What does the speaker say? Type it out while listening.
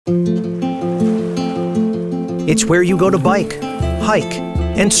It's where you go to bike, hike,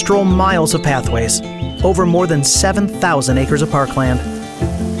 and stroll miles of pathways over more than 7,000 acres of parkland.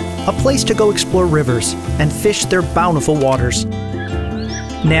 A place to go explore rivers and fish their bountiful waters.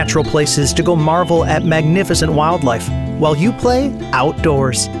 Natural places to go marvel at magnificent wildlife while you play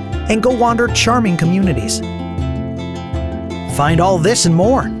outdoors and go wander charming communities. Find all this and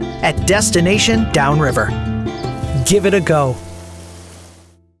more at Destination Downriver. Give it a go.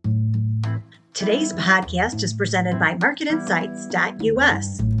 Today's podcast is presented by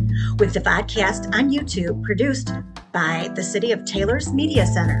MarketInsights.us, with the podcast on YouTube produced by the City of Taylor's Media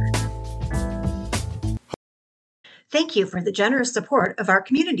Center. Thank you for the generous support of our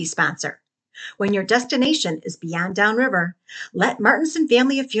community sponsor. When your destination is beyond Downriver, let Martinson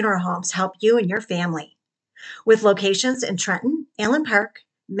Family of Funeral Homes help you and your family. With locations in Trenton, Allen Park,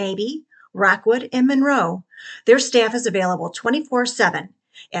 Mabee, Rockwood, and Monroe, their staff is available 24/7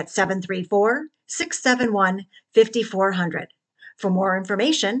 at 734-671-5400. For more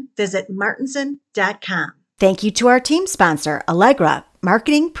information, visit martinson.com. Thank you to our team sponsor, Allegra,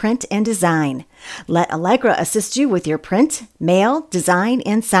 Marketing, Print, and Design. Let Allegra assist you with your print, mail, design,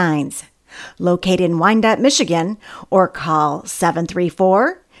 and signs. Located in Wyandotte, Michigan, or call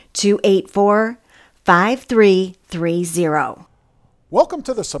 734-284-5330. Welcome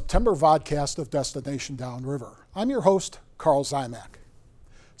to the September vodcast of Destination Downriver. I'm your host, Carl Zymak.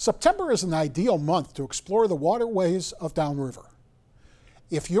 September is an ideal month to explore the waterways of Downriver.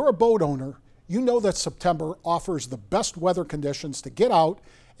 If you're a boat owner, you know that September offers the best weather conditions to get out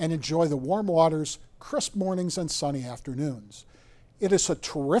and enjoy the warm waters, crisp mornings, and sunny afternoons. It is a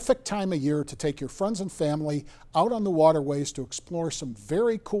terrific time of year to take your friends and family out on the waterways to explore some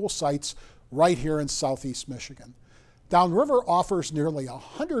very cool sights right here in Southeast Michigan. Downriver offers nearly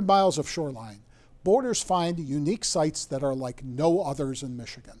 100 miles of shoreline. Boaters find unique sights that are like no others in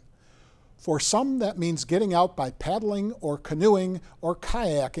Michigan. For some, that means getting out by paddling or canoeing or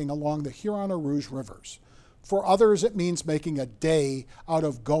kayaking along the Huron or Rouge rivers. For others, it means making a day out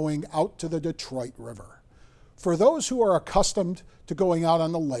of going out to the Detroit River. For those who are accustomed to going out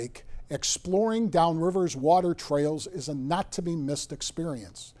on the lake, exploring Downriver's water trails is a not-to-be-missed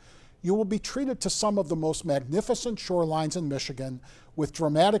experience. You will be treated to some of the most magnificent shorelines in Michigan with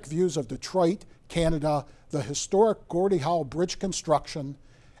dramatic views of Detroit, Canada, the historic Gordie Howe Bridge construction,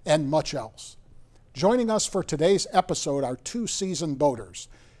 and much else. Joining us for today's episode are two seasoned boaters.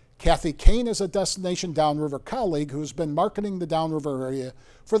 Kathy Kane is a Destination Downriver colleague who has been marketing the Downriver area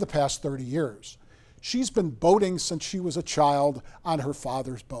for the past 30 years. She's been boating since she was a child on her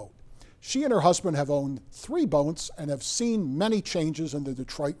father's boat. She and her husband have owned 3 boats and have seen many changes in the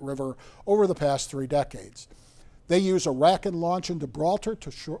Detroit River over the past 3 decades. They use a rack and launch in Gibraltar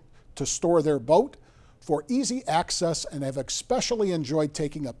to store their boat for easy access and have especially enjoyed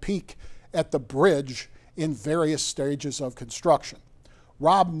taking a peek at the bridge in various stages of construction.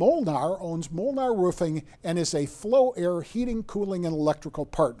 Rob Molnar owns Molnar Roofing and is a Flow Air heating, cooling, and electrical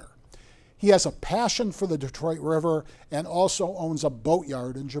partner. He has a passion for the Detroit River and also owns a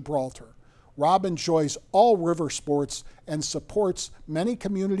boatyard in Gibraltar. Rob enjoys all river sports and supports many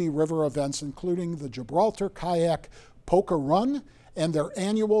community river events, including the Gibraltar Kayak Poker Run and their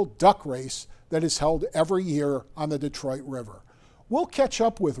annual duck race that is held every year on the Detroit River. We'll catch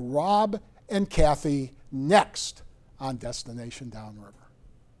up with Rob and Kathy next on Destination Downriver.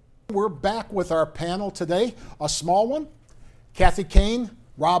 We're back with our panel today, a small one. Kathy Kane,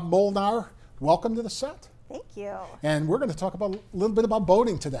 Rob Molnar, welcome to the set. Thank you. And we're going to talk about a little bit about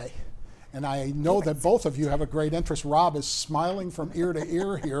boating today. And I know that both of you have a great interest. Rob is smiling from ear to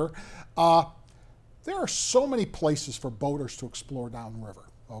ear here. There are so many places for boaters to explore downriver,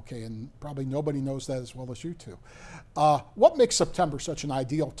 okay, and probably nobody knows that as well as you two. What makes September such an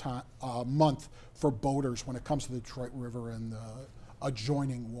ideal month for boaters when it comes to the Detroit River and the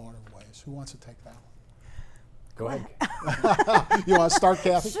adjoining waterways? Who wants to take that one? Go ahead. You want to start,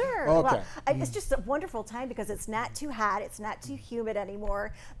 Kathy? Sure. Okay. Well, it's just a wonderful time because it's not too hot, it's not too humid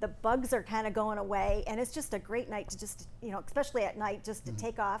anymore. The bugs are kind of going away, and it's just a great night to just, especially at night, just to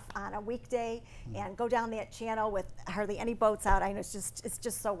take off on a weekday and go down that channel with hardly any boats out. I know it's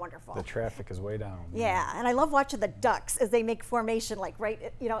just so wonderful. The traffic is way down. Yeah, and I love watching the ducks as they make formation, like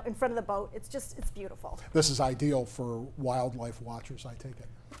right, in front of the boat. It's beautiful. This is ideal for wildlife watchers, I take it.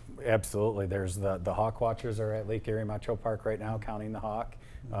 Absolutely. There's the hawk watchers are at Lake Erie Metro Park right now counting the hawk.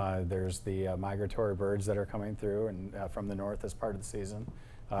 There's the migratory birds that are coming through and from the north as part of the season.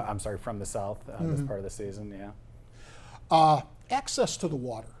 From the south as part of the season, yeah. Access to the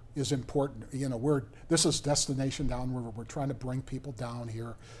water is important. This is Destination Downriver. We're trying to bring people down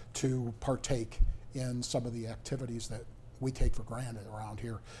here to partake in some of the activities we take for granted around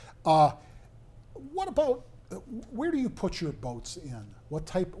here. What about, where do you put your boats in? What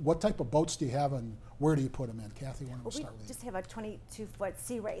type of boats do you have, and where do you put them in? Kathy, why don't we start with you? We just have a 22-foot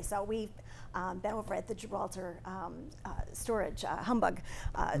Sea Ray, so we've been over at the Gibraltar storage, Humbug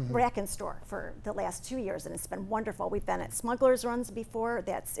rack and store for the last 2 years, and it's been wonderful. We've been at Smuggler's Runs before,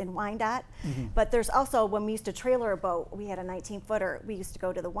 that's in Wyandotte, but there's also, when we used to trailer a boat, we had a 19-footer. We used to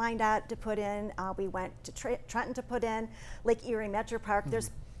go to the Wyandotte to put in, we went to Trenton to put in, Lake Erie Metro Park.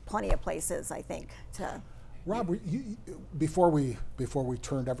 There's plenty of places, I think, to... Rob, before we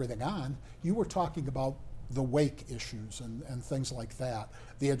turned everything on, you were talking about the wake issues and things like that,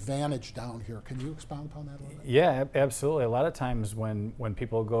 the advantage down here. Can you expound upon that a little bit? Yeah, absolutely. A lot of times when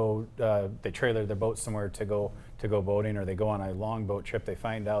people go, they trailer their boat somewhere to go boating, or they go on a long boat trip, they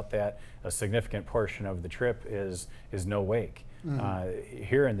find out that a significant portion of the trip is no wake.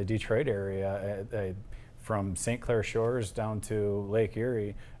 Here in the Detroit area, from St. Clair Shores down to Lake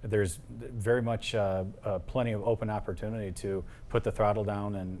Erie, there's very much plenty of open opportunity to put the throttle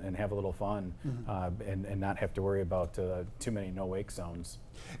down and have a little fun, and not have to worry about too many no-wake zones.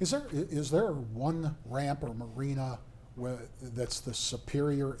 Is there one ramp or marina that's the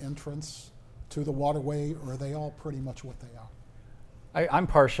superior entrance to the waterway, or are they all pretty much what they are? I'm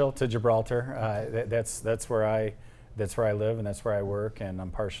partial to Gibraltar. That's where I live and that's where I work, and I'm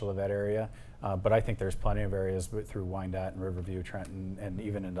partial to that area. But I think there's plenty of areas through Wyandotte and Riverview, Trenton, and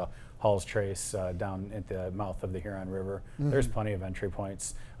even into Hall's Trace down at the mouth of the Huron River. There's plenty of entry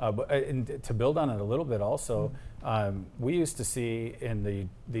points. And to build on it a little bit also, we used to see in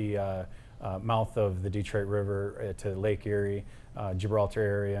the mouth of the Detroit River to Lake Erie, Gibraltar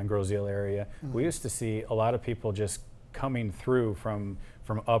area and Groseal area, we used to see a lot of people just coming through from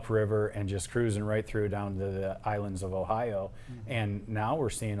upriver and just cruising right through down to the islands of Ohio. And now we're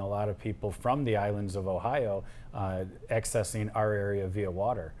seeing a lot of people from the islands of Ohio accessing our area via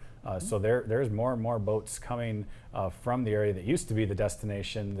water. So there's more and more boats coming from the area that used to be the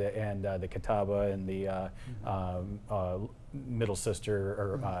destination, the Catawba and the Middle Sister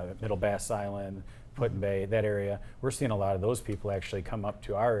or Middle Bass Island, Put in Bay, that area. We're seeing a lot of those people actually come up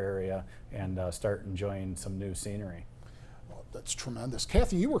to our area and start enjoying some new scenery. That's tremendous.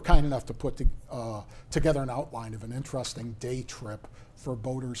 Kathy, you were kind enough to put together an outline of an interesting day trip for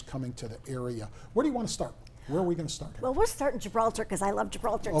boaters coming to the area. Where do you want to start? Where are we going to start? Well, we're starting Gibraltar because I love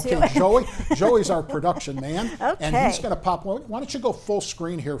Gibraltar too. Okay, Joey's our production man, and he's going to pop. Why don't you go full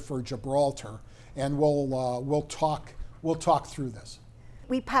screen here for Gibraltar, and we'll talk through this.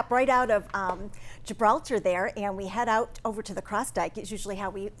 We pop right out of Gibraltar there, and we head out over to the cross dike. It's usually how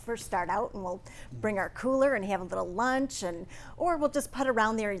we first start out, and we'll bring our cooler and have a little lunch, or we'll just put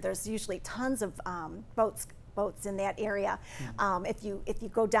around there. There's usually tons of boats in that area. If you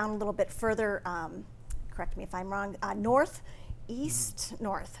go down a little bit further, correct me if I'm wrong, north. There's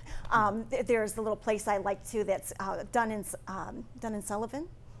a little place I like too that's Dun and Sullivan.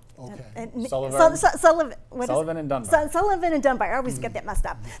 Okay. Sullivan and Dunbar. Sullivan and Dunbar. I always get that messed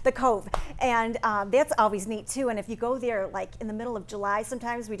up. The Cove, and that's always neat too. And if you go there, like in the middle of July,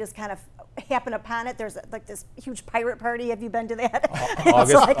 sometimes we just kind of happen upon it. There's like this huge pirate party. Have you been to that?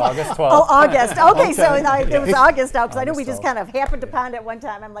 August 12th. Oh, August. Okay, so it was August now, because I know we just kind of happened upon it one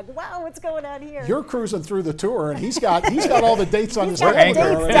time. I'm like, wow, what's going on here? You're cruising through the tour, and he's got all the dates on his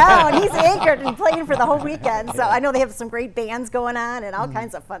calendar. Down. He's anchored and playing for the whole weekend. So I know they have some great bands going on and all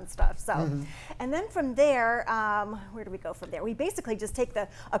kinds of fun stuff. So, and then from there, where do we go from there? We basically just take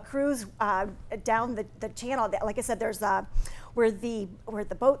a cruise down the channel. Like I said, there's where the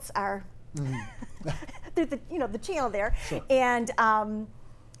boats are. Through the channel there, sure. And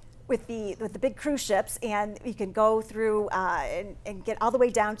with the big cruise ships, and you can go through and get all the way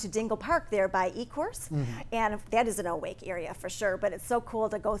down to Dingle Park there by E-Course, and that is an no-wake area for sure. But it's so cool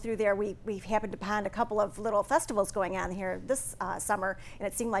to go through there. We've happened upon a couple of little festivals going on here this summer, and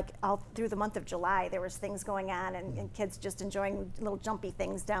it seemed like all through the month of July there was things going on, and kids just enjoying little jumpy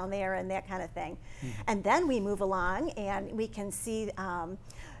things down there and that kind of thing. And then we move along, and we can see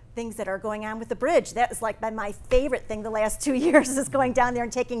things that are going on with the bridge. That is like my favorite thing the last 2 years is going down there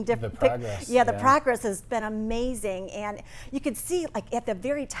and taking different progress. The progress has been amazing, and you can see like at the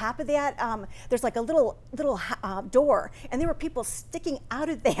very top of that, there's like a little door, and there were people sticking out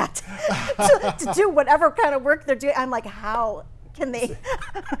of that to do whatever kind of work they're doing. I'm like, how can they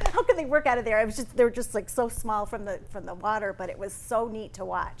work out of there? They were just like so small from the water, but it was so neat to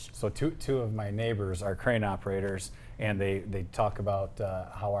watch. So two of my neighbors are crane operators, and they talk about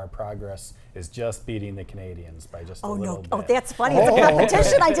how our progress is just beating the Canadians by just a little bit. Oh, that's funny. It's a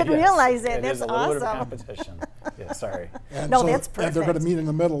competition. I didn't realize it. It That's is a little bit of a awesome. competition. Yeah, sorry. And No, that's And they're going to perfect. meet in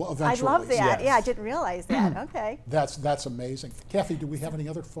the middle eventually. I love that. Yes. Yeah, I didn't realize that. Okay. That's amazing. Kathy, do we have any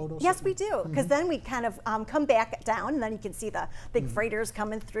other photos? Yes, we do, because then we kind of come back down, and then you can see the big freighters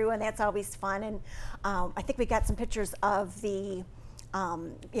coming through, and that's always fun. And I think we got some pictures of the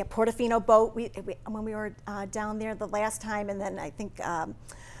Portofino boat when we were down there the last time, and then I think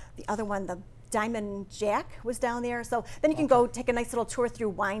the other one, the Diamond Jack, was down there. So then you can go take a nice little tour through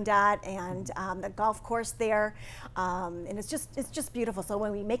Wyandotte and the golf course there, and it's just beautiful. So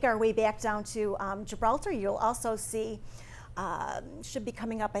when we make our way back down to Gibraltar, you'll also see should be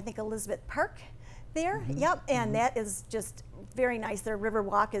coming up, I think, Elizabeth Park there. Yep, and that is just very nice. Their river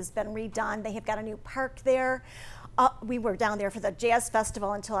walk has been redone. They have got a new park there. We were down there for the jazz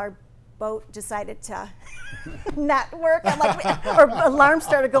festival until our boat decided to not work. I'm like, or alarm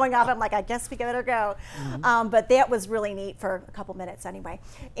started going off. I'm like, I guess we better go. But that was really neat for a couple minutes anyway.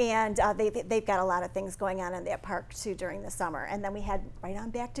 And they've got a lot of things going on in that park too during the summer. And then we head right on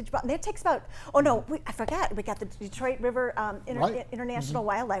back to Gibraltar. That takes about, I forgot. We got the Detroit River International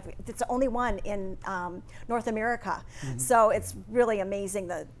Wildlife. It's the only one in North America. So it's really amazing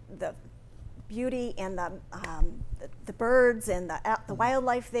the beauty and the birds and the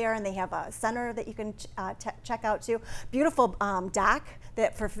wildlife there, and they have a center that you can check out too. Beautiful dock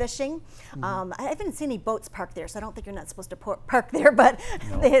for fishing. I haven't seen any boats parked there, so I don't think you're not supposed to park there, but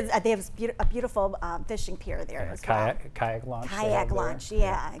they have a beautiful fishing pier there as well. Kayak launch. Kayak launch,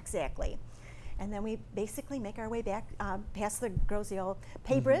 yeah, exactly. And then we basically make our way back past the Groziel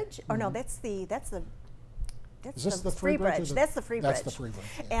Pay Bridge. Or no, that's the Is this the free bridge. That's the free bridge. That's the free bridge.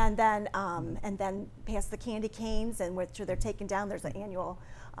 Yeah. And then past the Candy Canes, and which they're taking down. There's an annual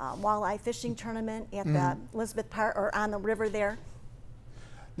walleye fishing tournament at the Elizabeth Park or on the river there.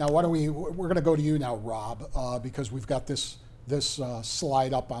 Now, we're going to go to you now, Rob, because we've got this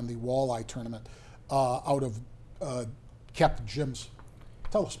slide up on the walleye tournament out of Captain Jim's.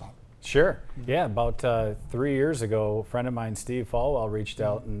 Tell us about it. Sure. Yeah, about 3 years ago, a friend of mine, Steve Falwell, reached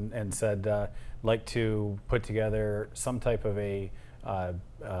out and said, like to put together some type of a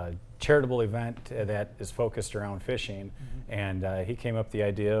charitable event that is focused around fishing. And he came up with the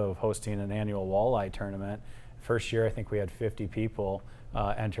idea of hosting an annual walleye tournament. First year, I think we had 50 people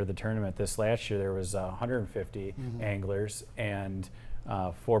enter the tournament. This last year, there was 150 anglers and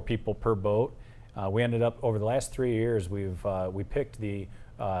 4 people per boat. We ended up, over the last 3 years, we picked the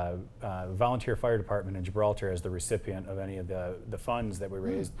volunteer fire department in Gibraltar as the recipient of any of the funds that we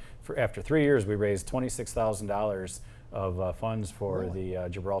raised. After 3 years, we raised $26,000 of funds for the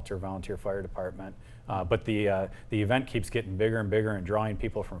Gibraltar Volunteer Fire Department. But the event keeps getting bigger and bigger and drawing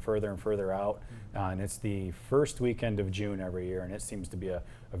people from further and further out. And it's the first weekend of June every year, and it seems to be a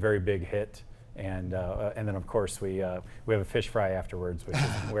very big hit. And then, of course, we have a fish fry afterwards, which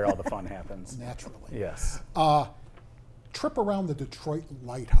is where all the fun happens. Naturally. Yes. Trip around the Detroit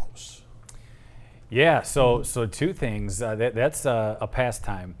Lighthouse. Yeah, so 2 things. That's a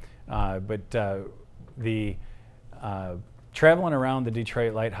pastime, but the traveling around the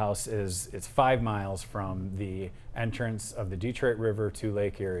Detroit Lighthouse it's 5 miles from the entrance of the Detroit River to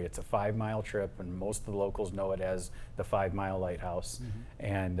Lake Erie. It's a 5-mile trip, and most of the locals know it as the 5-mile lighthouse.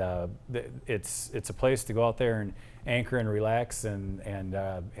 And it's a place to go out there and anchor and relax and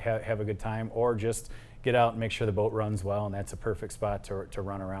have a good time, or just get out and make sure the boat runs well, and that's a perfect spot to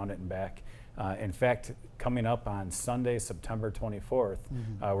run around it and back. In fact, coming up on Sunday, September 24th,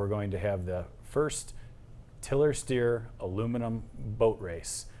 we're going to have the first tiller steer aluminum boat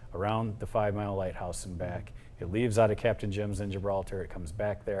race around the 5-mile lighthouse and back. It leaves out of Captain Jim's in Gibraltar. It comes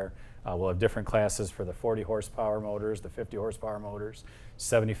back there. We'll have different classes for the 40 horsepower motors, the 50 horsepower motors,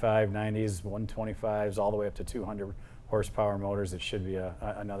 75, 90s, 125s, all the way up to 200 horsepower motors. It should be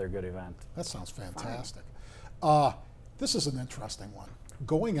another good event. That sounds fantastic. This is an interesting one.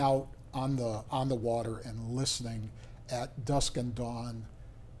 Going out on the water and listening at dusk and dawn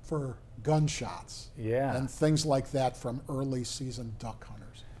for gunshots and things like that from early season duck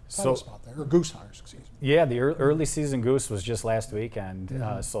hunters. Tell us about that, or goose hunters, excuse me. Yeah, the early season goose was just last weekend.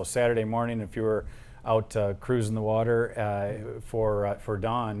 So Saturday morning, if you were out cruising the water for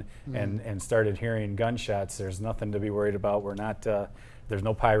dawn and started hearing gunshots, there's nothing to be worried about. We're not. There's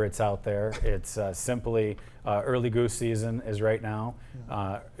no pirates out there. It's simply early goose season is right now.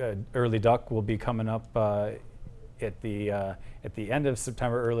 Early duck will be coming up at the end of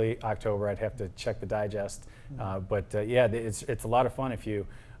September, early October. I'd have to check the digest, but yeah, it's a lot of fun if you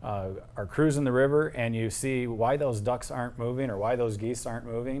are cruising the river and you see why those ducks aren't moving or why those geese aren't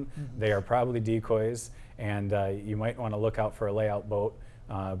moving. They are probably decoys, and you might want to look out for a layout boat.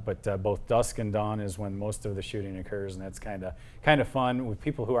 But both dusk and dawn is when most of the shooting occurs, and that's kind of fun. With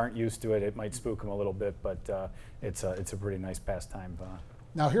people who aren't used to it, it might spook them a little bit, but it's a pretty nice pastime.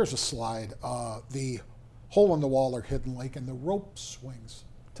 Now here's a slide. The hole in the wall or hidden lake and the rope swings.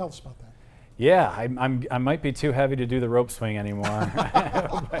 Tell us about that. Yeah, I might be too heavy to do the rope swing anymore.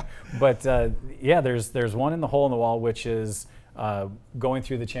 but yeah, there's one in the hole in the wall, which is going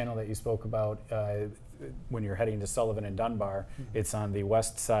through the channel that you spoke about when you're heading to Sullivan and Dunbar. It's on the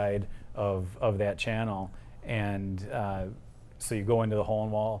west side of that channel, and so you go into the hole in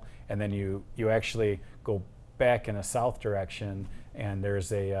the wall, and then you actually go back in a south direction, and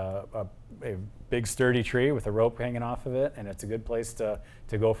there's a big sturdy tree with a rope hanging off of it, and it's a good place to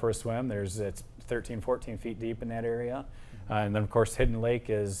go for a swim. It's 13, 14 feet deep in that area. And then of course Hidden Lake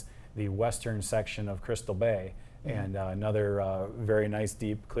is the western section of Crystal Bay, and another very nice,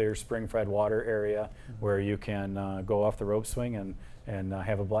 deep, clear, spring-fed water area where you can go off the rope swing and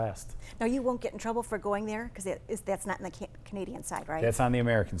have a blast. Now, you won't get in trouble for going there because that's not on the Canadian side, right? That's on the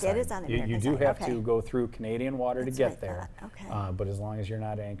American side. It is on the American side. You do have to go through Canadian water That's to what get I there. thought. Okay. But as long as you're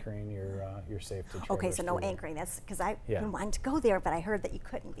not anchoring, you're safe to traverse. Okay, so no through there. anchoring. That's because I Yeah. wanted to go there, but I heard that you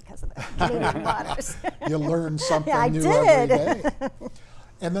couldn't because of the Canadian waters. You learn something Yeah, I new did. every day.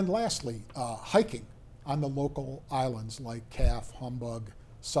 And then lastly, hiking on the local islands like Calf, Humbug,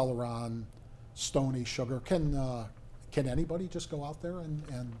 Celeron, Stony, Sugar. Can anybody just go out there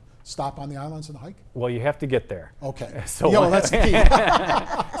and stop on the islands and hike? Well, you have to get there. Okay. So Yeah, well, that's the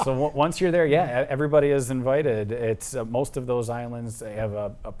key. So once you're there, yeah, everybody is invited. It's most of those islands have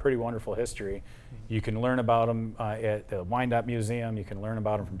a pretty wonderful history. You can learn about them at the Wyandotte Museum. You can learn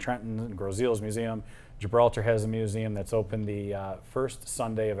about them from Trenton and Groseal's Museum. Gibraltar has a museum that's open the first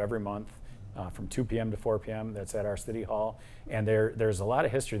Sunday of every month from 2 p.m. to 4 p.m. That's at our city hall. And there's a lot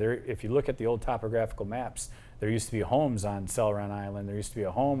of history there. If you look at the old topographical maps, there used to be homes on Celeron Island. There used to be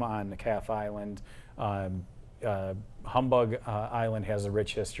a home on the Calf Island. Humbug Island has a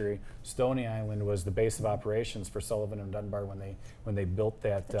rich history. Stony Island was the base of operations for Sullivan and Dunbar when they built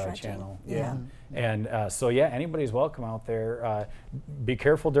that channel. Yeah. And so yeah, anybody's welcome out there. Be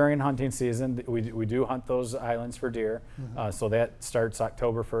careful during hunting season. We do hunt those islands for deer. So that starts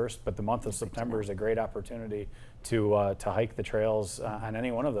October 1st, but the month of September is a great opportunity to hike the trails on any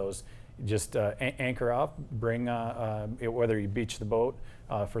one of those. Just anchor off, bring, whether you beach the boat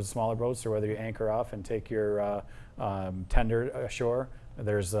for the smaller boats or whether you anchor off and take your tender ashore.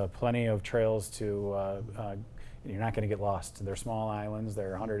 There's plenty of trails to, you're not going to get lost. They're small islands,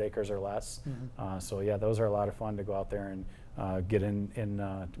 they're 100 acres or less. So yeah, those are a lot of fun to go out there and get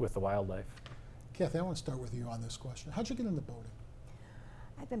in with the wildlife. Kathy, I want to start with you on this question. How'd you get into boating?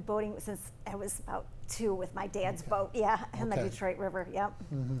 I've been boating since I was about 2 with my dad's boat, on the Detroit River, yep.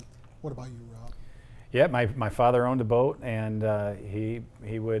 What about you, Rob? Yeah, my father owned a boat, and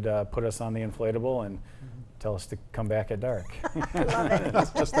he would put us on the inflatable and tell us to come back at dark. I love it.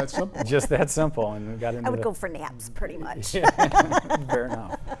 It's just that simple. Just that simple, and we got into I would go for naps, pretty much. Fair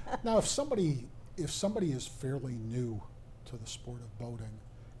enough. Now, if somebody is fairly new to the sport of boating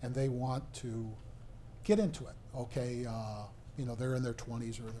and they want to get into it, okay, they're in their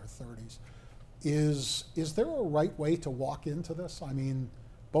 20s or their 30s, is there a right way to walk into this? I mean,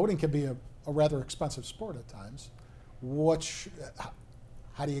 boating can be a rather expensive sport at times.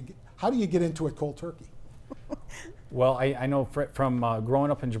 How do you get into it cold turkey? Well, I know from growing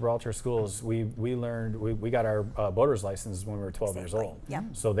up in Gibraltar schools, we learned, we got our boater's license when we were 12 years old. Yep.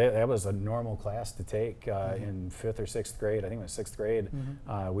 So that was a normal class to take in 5th or 6th grade. I think it was 6th grade.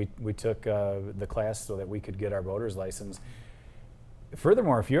 We took the class so that we could get our boater's license.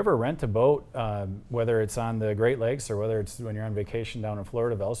 Furthermore, if you ever rent a boat, whether it's on the Great Lakes or whether it's when you're on vacation down in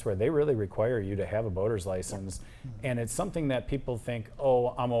Florida or elsewhere, they really require you to have a boater's license. And it's something that people think,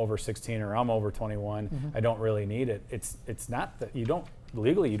 oh, I'm over 16 or I'm over 21, I don't really need it. It's not that you don't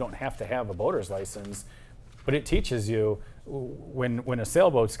have to have a boater's license, but it teaches you when a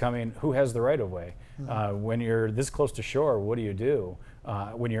sailboat's coming, who has the right of way. When you're this close to shore, what do you do?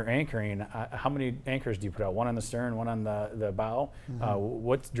 When you're anchoring, how many anchors do you put out? One on the stern, one on the bow?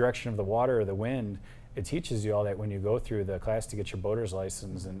 What direction of the water or the wind? It teaches you all that when you go through the class to get your boater's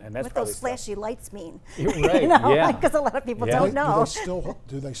license, and that's What probably those flashy lights mean. Right, yeah. Because a lot of people don't know.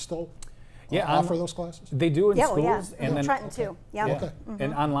 Do they still Yeah, offer those classes? They do in schools, and then Trenton too. Yeah. Okay.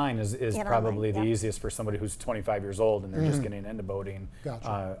 And online is And probably online, the yeah. easiest for somebody who's 25 years old and they're just getting into boating.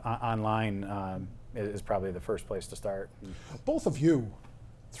 Gotcha. Online is probably the first place to start. Both of you,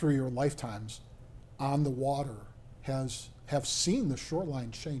 through your lifetimes on the water, have seen the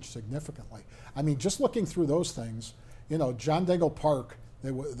shoreline change significantly. I mean, just looking through those things, John Daigle Park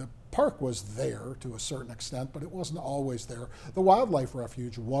The park was there to a certain extent, but it wasn't always there. The wildlife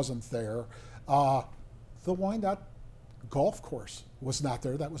refuge wasn't there. The Wyandotte golf course was not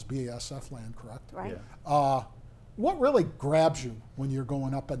there. That was BASF land, correct? Right. Yeah. What really grabs you when you're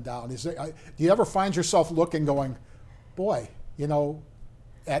going up and down? Do you ever find yourself looking, going, boy,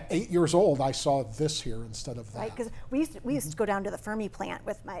 at 8 years old, I saw this here instead of that? Right, because we used to go down to the Fermi plant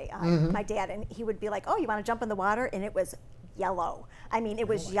with my my dad, and he would be like, "Oh, you want to jump in the water?" And it was yellow. I mean, it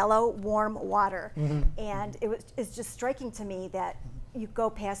was yellow, warm water, and it's just striking to me that you go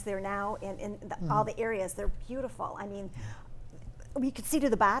past there now, and all the areas, they're beautiful. I mean, we could see to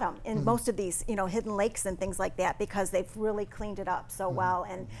the bottom in most of these, hidden lakes and things like that, because they've really cleaned it up so well.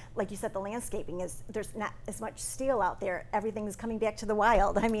 And like you said, the landscaping there's not as much steel out there. Everything is coming back to the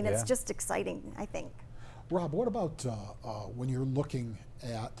wild. I mean, it's just exciting, I think. Rob, what about when you're looking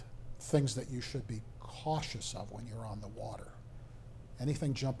at things that you should be cautious of when you're on the water?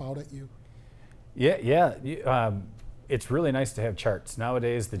 Anything jump out at you? Yeah. It's really nice to have charts.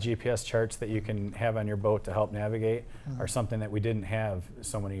 Nowadays, the GPS charts that you can have on your boat to help navigate are something that we didn't have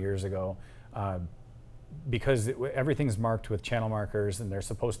so many years ago, because everything's marked with channel markers, and they're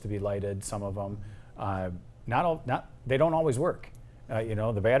supposed to be lighted, some of them. They don't always work.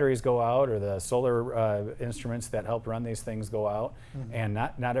 The batteries go out, or the solar instruments that help run these things go out, and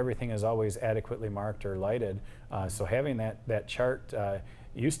not everything is always adequately marked or lighted. So having that chart,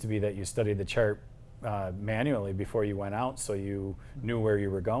 used to be that you studied the chart manually before you went out, so you knew where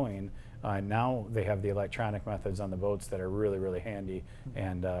you were going. Now they have the electronic methods on the boats that are really, really handy,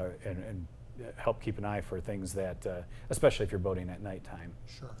 and help keep an eye for things that, especially if you're boating at nighttime.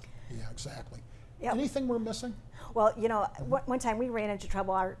 Sure. Yeah, exactly. Yep. Anything we're missing? Well, one time we ran into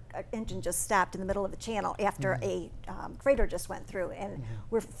trouble. Our engine just stopped in the middle of the channel after a freighter just went through, and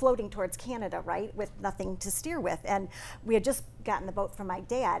we're floating towards Canada, right, with nothing to steer with. And we had just gotten the boat from my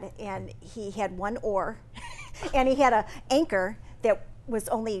dad, and he had one oar, and he had an anchor that was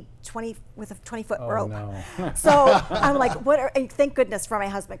only 20 with a 20-foot rope. No. So I'm like, and thank goodness for my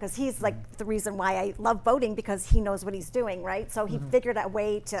husband, because he's like the reason why I love boating, because he knows what he's doing, right? So he figured out a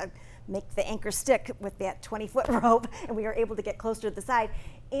way to make the anchor stick with that 20-foot rope, and we were able to get closer to the side.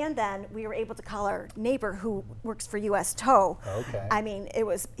 And then we were able to call our neighbor who works for U.S. Tow. Okay. I mean,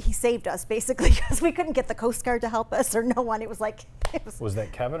 he saved us basically, because we couldn't get the Coast Guard to help us, or no one. It was like, Was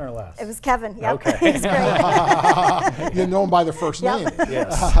that Kevin or Les? it was Kevin. Yep. Okay. He's great. You know him by the first name.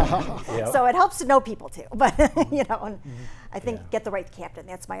 Yes. Yep. So it helps to know people too, but and I think get the right captain.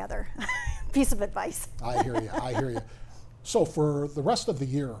 That's my other piece of advice. I hear you. So for the rest of the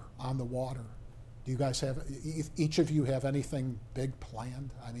year on the water, do you guys each of you have anything big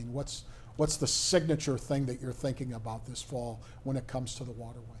planned? I mean, what's the signature thing that you're thinking about this fall when it comes to the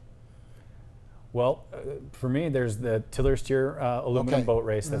waterway? Well, for me, there's the Tiller Steer aluminum boat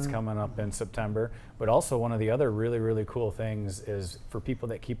race that's coming up in September. But also, one of the other really, really cool things is for people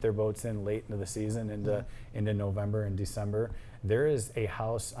that keep their boats in late into the season, into November and December, there is a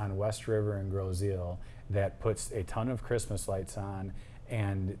house on West River in Groseal that puts a ton of Christmas lights on,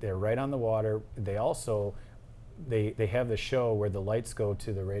 and they're right on the water. They also they have the show where the lights go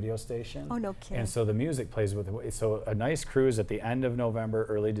to the radio station. Oh, no kidding. And so the music plays with it. So a nice cruise at the end of November,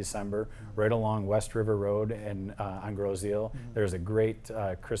 early December, right along West River Road and on Groseal. There's a great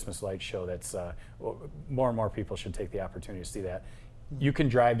Christmas light show that's, more and more people should take the opportunity to see that. You can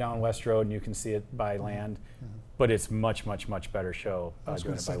drive down West Road and you can see it by land, but it's much, much, much better show I was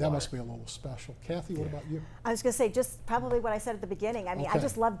doing going to it say, by that water. must be a little special. Kathy, what about you? I was going to say just probably what I said at the beginning. I mean, I Okay.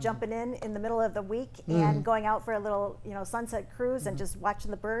 just love jumping in the middle of the week and going out for a little, sunset cruise and just watching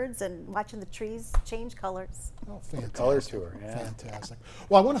the birds and watching the trees change colors. Oh, fantastic. Color tour, yeah. Fantastic.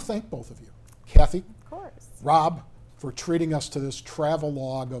 Well, I want to thank both of you. Kathy, Of course. Rob, for treating us to this travel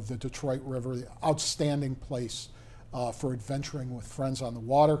log of the Detroit River, the outstanding place for adventuring with friends on the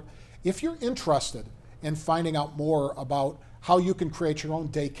water. If you're interested in finding out more about how you can create your own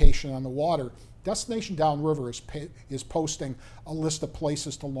daycation on the water, Destination Downriver is posting a list of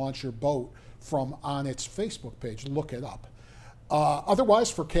places to launch your boat from on its Facebook page. Look it up.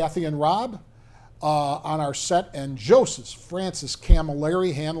 Otherwise, for Kathy and Rob, on our set, and Joseph Francis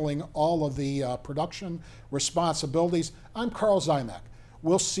Camilleri handling all of the production responsibilities, I'm Carl Zymak.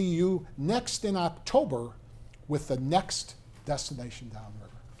 We'll see you next in October with the next Destination Downriver.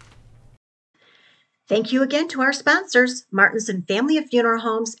 Thank you again to our sponsors, Martinson Family of Funeral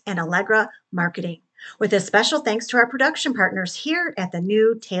Homes and Allegra Marketing, with a special thanks to our production partners here at the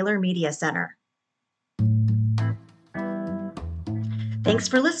new Taylor Media Center. Thanks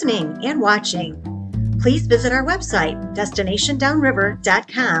for listening and watching. Please visit our website,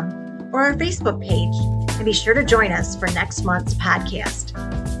 destinationdownriver.com, or our Facebook page, And be sure to join us for next month's podcast.